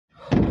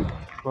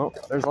Well,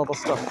 there's all the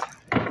stuff.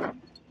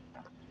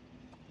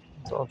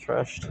 It's all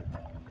trashed.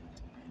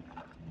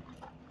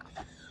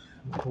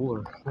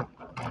 Cooler. I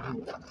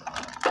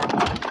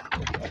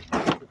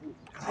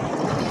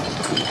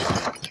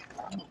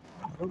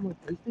my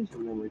PlayStation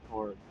memory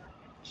card.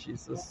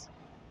 Jesus.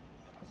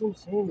 That's what I'm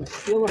saying. They're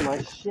stealing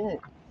my shit.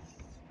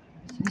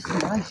 This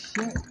is my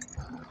shit.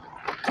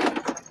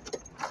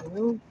 You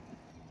know?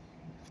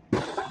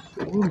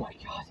 Oh my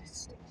god, this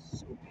stinks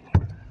so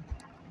bad.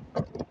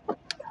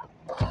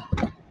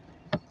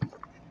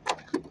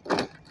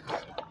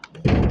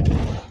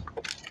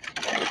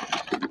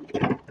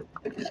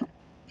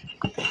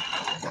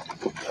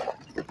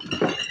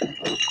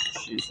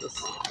 Jesus.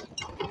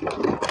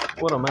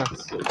 What a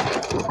mess.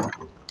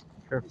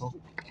 Careful.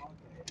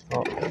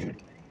 Oh.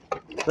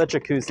 That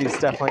jacuzzi's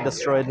definitely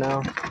destroyed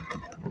now.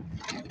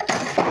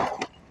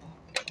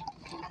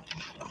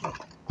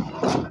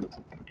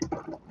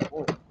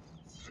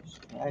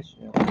 Trash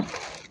now.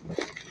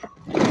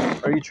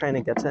 Are you trying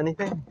to get to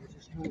anything? We're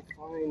just trying to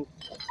find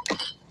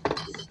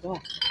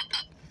stuff.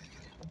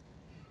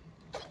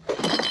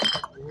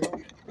 You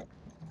know?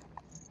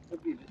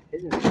 Could be just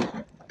hidden.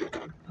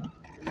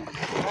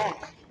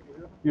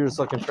 You're just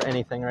looking for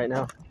anything right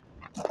now.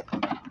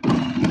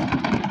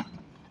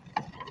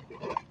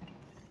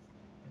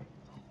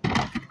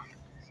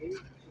 See?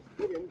 It's just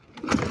hidden.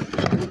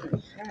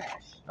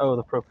 Trash. Oh,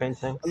 the propane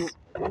tanks.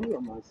 I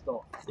mean, my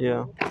stuff.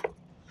 Yeah.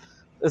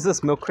 Is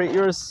this milk crate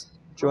yours?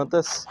 Do you want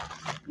this?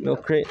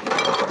 Milk crate?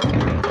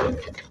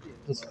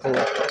 Just full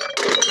of,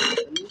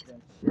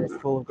 it's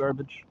full of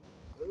garbage.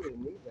 I really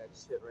need that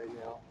shit right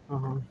now.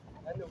 Uh-huh.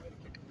 I know we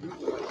can use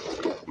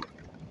that shit.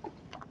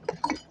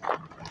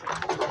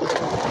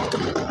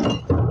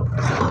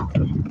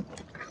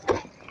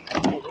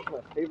 Oh, that's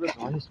my favorite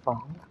ice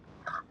bottle.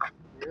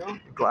 Yeah?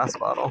 Glass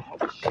bottle.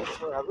 Shit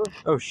forever.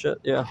 Oh shit,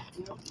 yeah.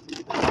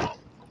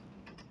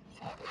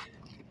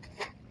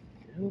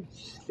 Ew,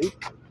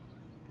 stupid.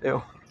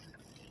 Ew.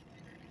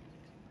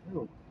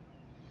 Ew.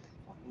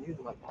 Fucking use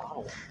my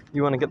bottle.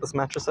 You want to get this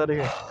mattress out of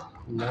here?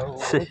 No.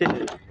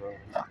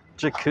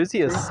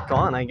 Jacuzzi is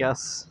gone, I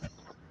guess.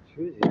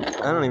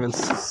 I don't even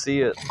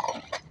see it.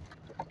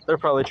 They're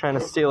probably trying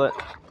to steal it.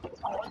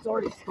 Oh, it's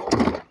already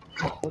stolen.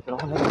 Look at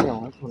all that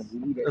mail. I just want to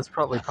eat it. It's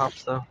probably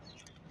Pops, though.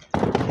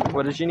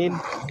 What did you need?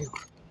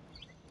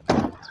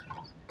 Can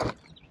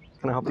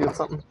I help you with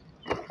something?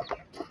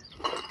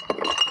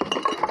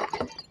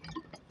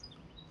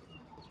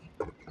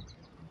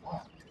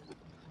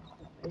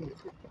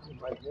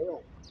 My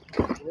mail.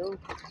 You know?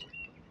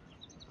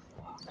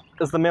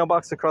 Is the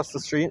mailbox across the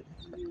street?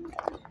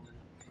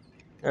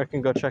 I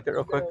can go check it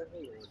real quick.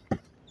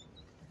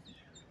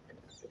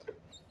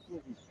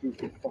 These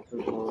stupid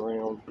fuckers are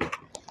around.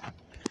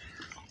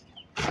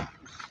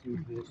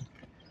 Stupid.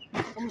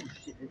 Some of this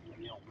shit is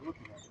mail. We're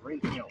looking at it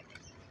right now.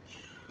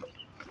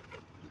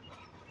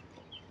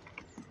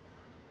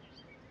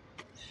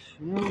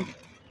 You know,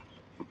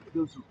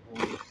 those are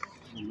always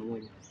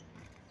annoying.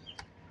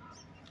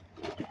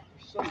 There's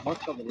so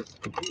much of it is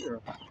here.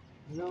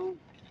 You know?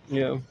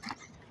 Yeah.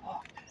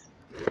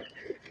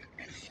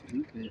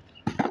 Stupid.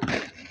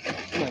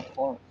 It's my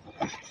car.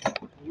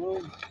 You know?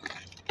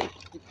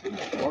 Put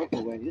my car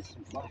away. This is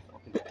my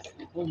fucking.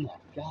 Oh my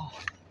god.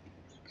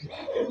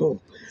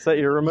 Is that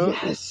your remote?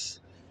 Yes.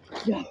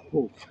 Yeah.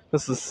 Oh.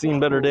 This has seen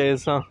better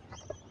days, huh? I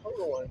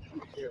don't want to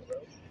keep here, bro.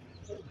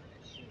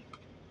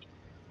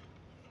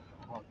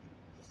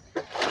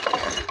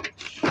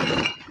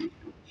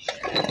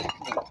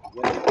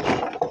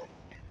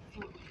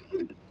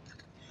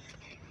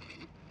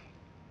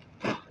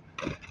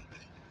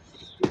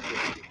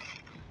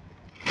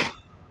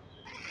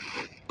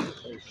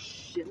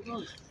 Shit, look at all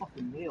this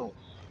fucking mail.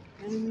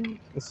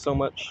 There's so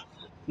much.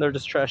 They're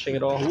just trashing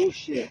it all.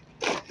 Bullshit.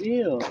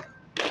 Ew.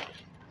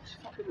 It's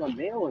fucking my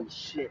mail and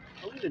shit.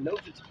 I don't even know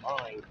if it's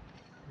mine.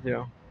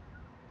 Yeah.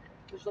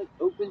 There's like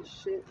open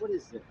shit. What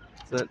is it?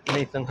 Is that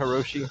Nathan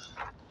Hiroshi?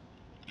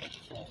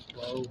 Oh,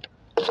 bro.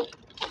 So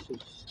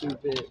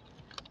stupid. It's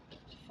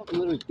fucking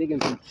literally digging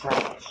through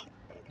trash.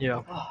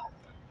 Yeah.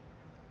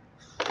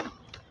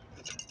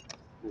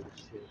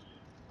 Bullshit.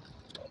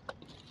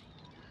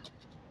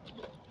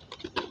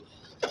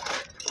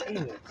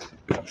 Damn it.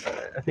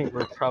 I think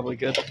we're probably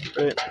good,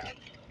 right?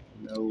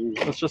 No.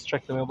 Let's just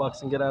check the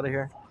mailbox and get out of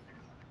here.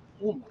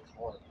 Oh my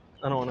god.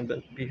 I don't want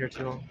to be here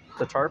too long.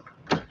 The tarp?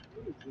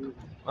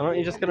 Why don't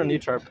you just get a new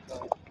tarp?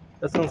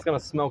 This one's gonna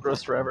smell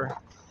gross forever.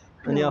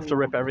 And you have to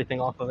rip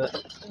everything off of it.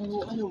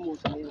 Oh, I know more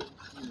mail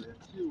in there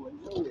too. I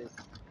know this.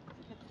 I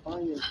kept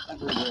finding it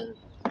everywhere.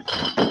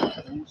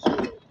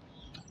 Bullshit.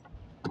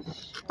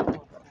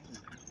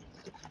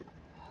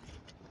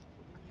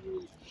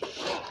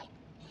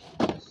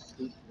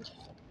 Stupid.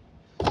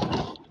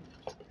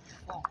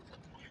 Fuck.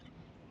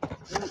 I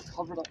really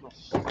covered up my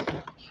shit with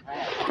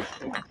trash.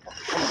 Come back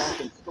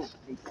and still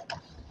take it.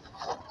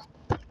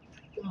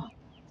 God.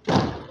 I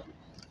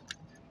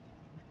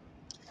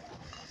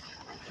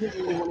can't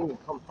really want to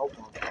come help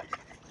on that.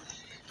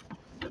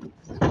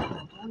 Why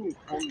don't you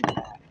call me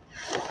back?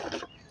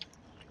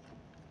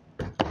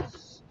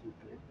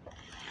 Stupid.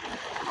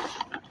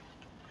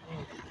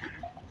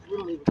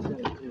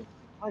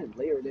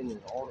 probably layered in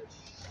and all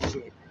this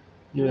shit.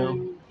 Yeah.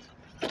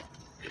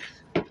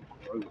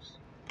 Gross.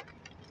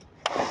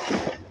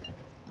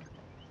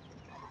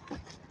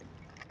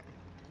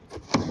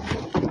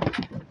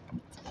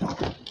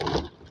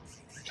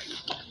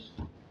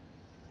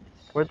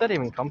 Where'd that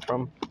even come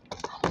from?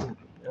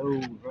 No,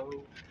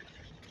 bro.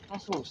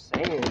 That's what I'm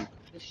saying.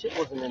 This shit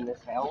wasn't in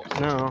this house.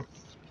 No.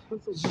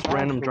 It's just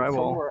random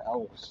drywall. Somewhere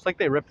else. It's like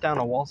they ripped down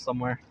a wall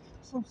somewhere.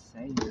 That's what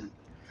I'm saying.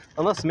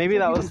 Unless maybe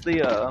that was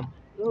the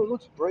No, it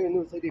looks brand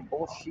new. It's like they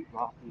bought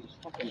sheetrock and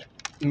just fucking.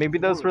 maybe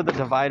those were the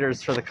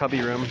dividers for the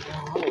cubby room.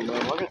 I don't know. I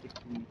got the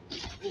key.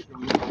 I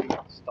think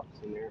got stuff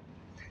in there.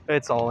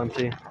 It's all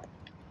empty.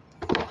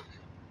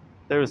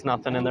 There was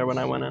nothing in there when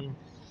I went in.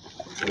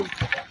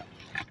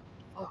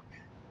 Fuck.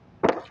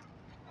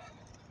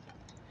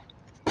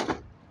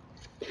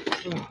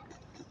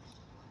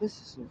 This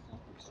is so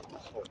fucking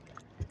small.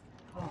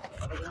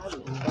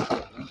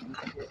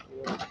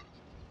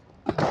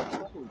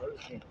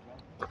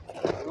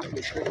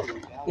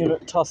 You know,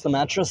 toss the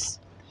mattress.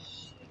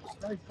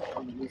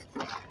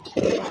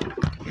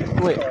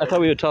 Wait, I thought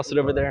we would toss it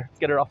over there.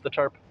 Get it off the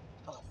tarp.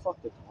 Oh,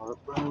 fuck the tarp,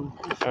 bro.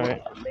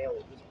 Alright.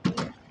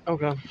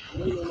 Okay.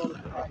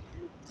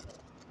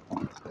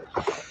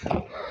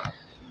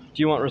 Do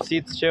you want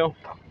receipts too?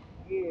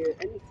 Yeah,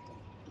 anything.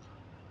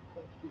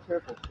 Be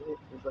careful.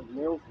 There's like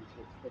nails and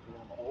shit sticking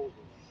out of all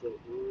this shit,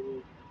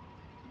 dude.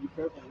 Be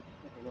careful with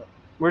sticking up.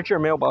 Where'd your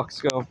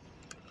mailbox go?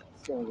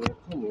 So, yeah,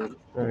 come in.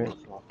 Alright.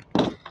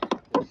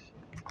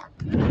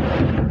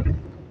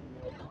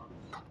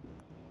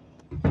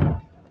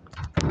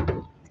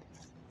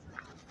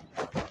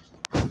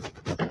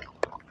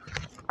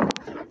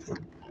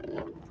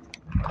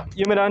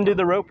 You want me to undo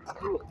the rope?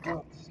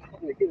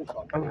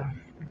 Okay.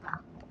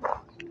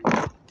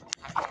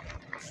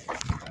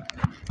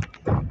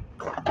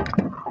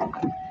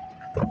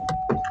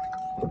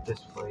 This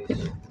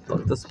place.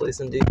 This place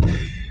indeed.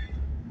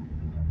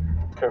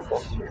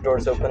 Careful, your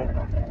door's open.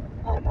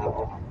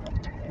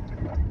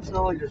 It's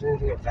not like there's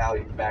anything of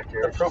value back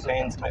there. The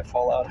propanes might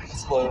fall out and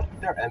explode.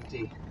 They're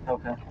empty.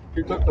 Okay.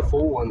 You took the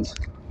full ones,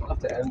 not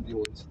the empty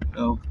ones.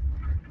 Oh.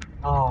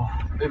 Oh,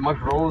 my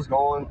grill's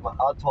gone, my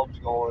hot tub's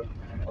gone,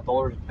 my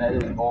daughter's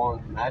bed is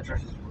gone,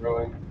 mattress is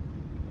ruined.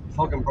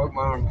 Fucking broke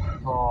my arm.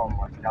 Oh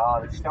my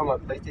god, I just found my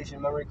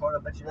PlayStation memory card. I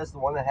bet you that's the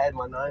one that had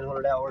my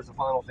 900 hours of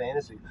Final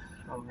Fantasy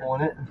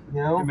on it,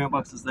 you know? Your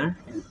mailbox is there?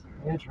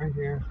 Yeah, it's right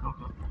here.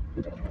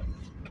 Okay.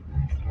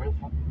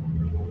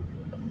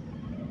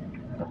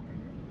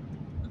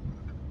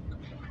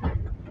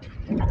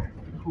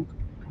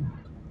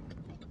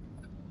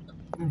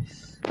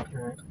 Nice.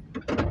 Alright.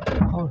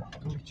 Hold on,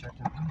 let me check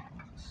that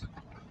mailbox.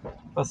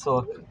 Best of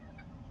luck.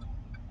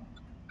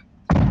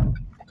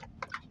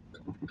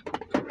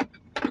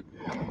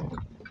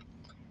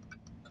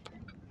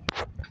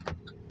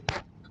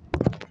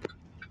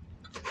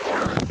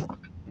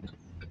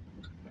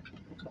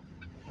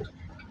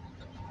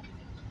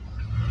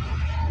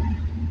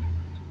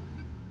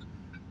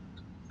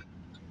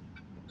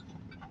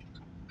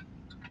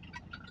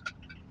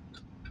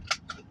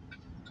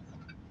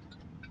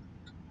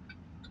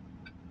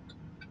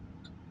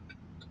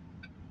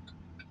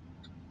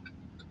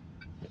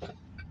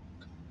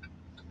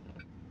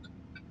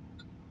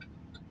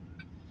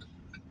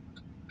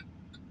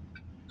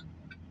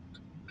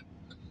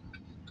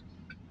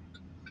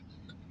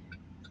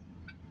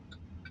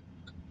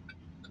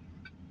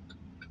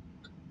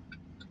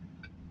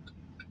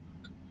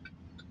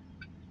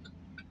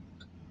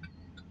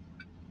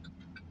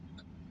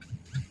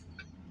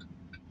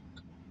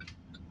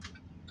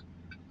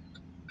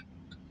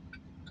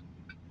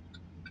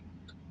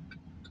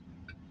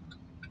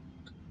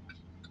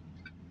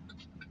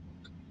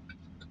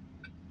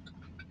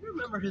 You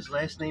remember his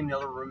last name, the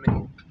other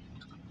roommate?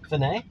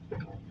 Vinay?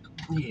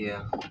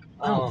 Yeah.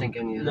 I don't think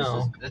any of this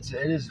no. is.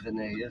 It is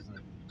Vinay, isn't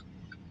it?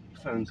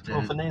 Phone's dead.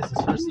 Well, Vinay is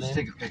his first Just name.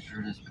 take a picture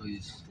of this,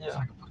 please. Yeah. So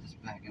I can put this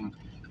back in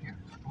here.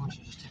 Why don't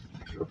you just take a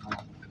picture of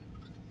that?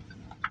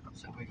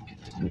 So we can get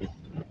this.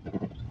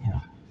 Yeah.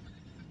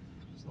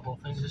 It's the whole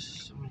thing. There's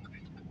just so many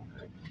people.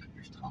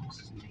 There's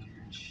Thomas's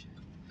neighbor and shit.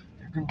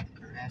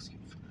 They're asking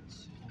for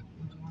this.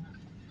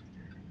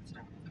 It's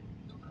everything.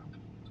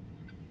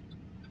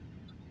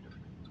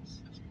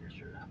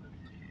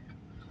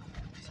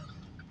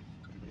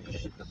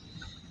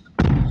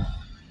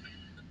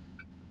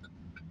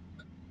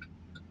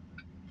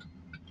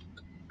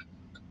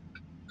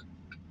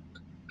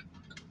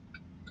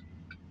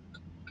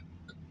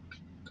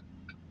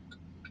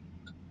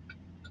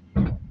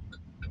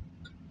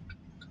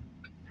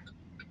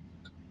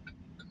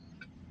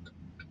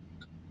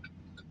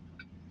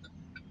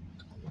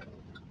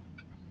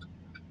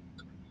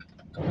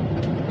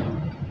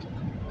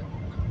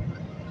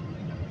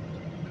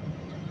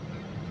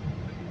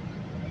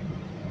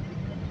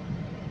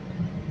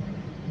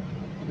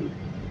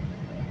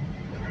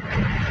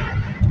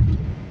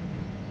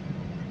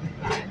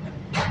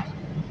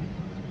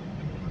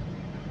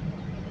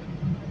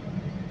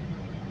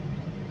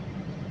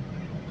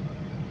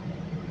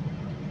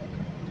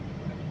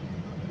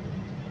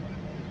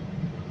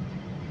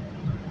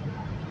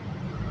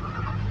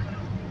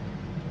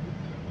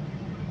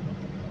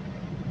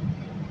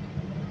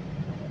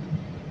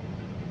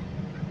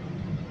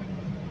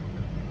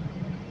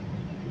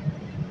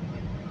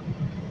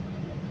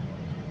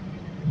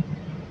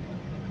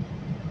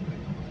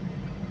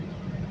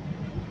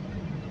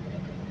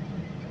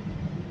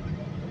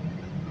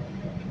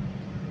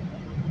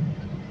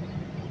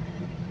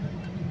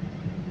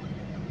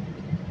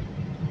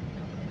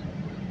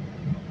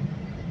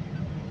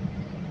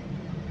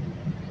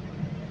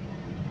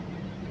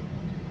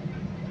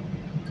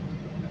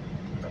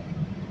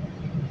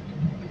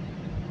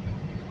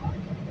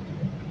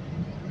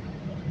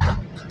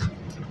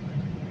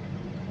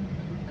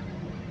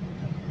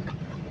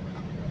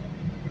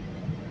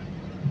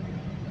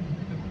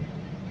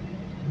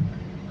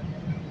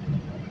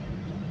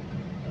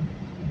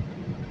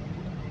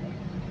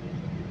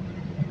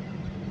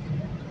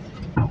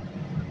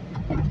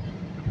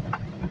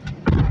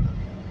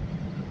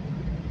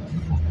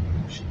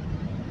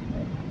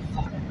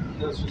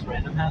 those just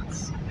random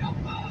hats?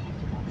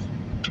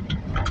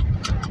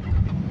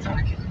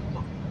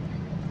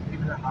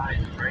 Even a high,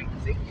 right?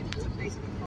 They can do it basically.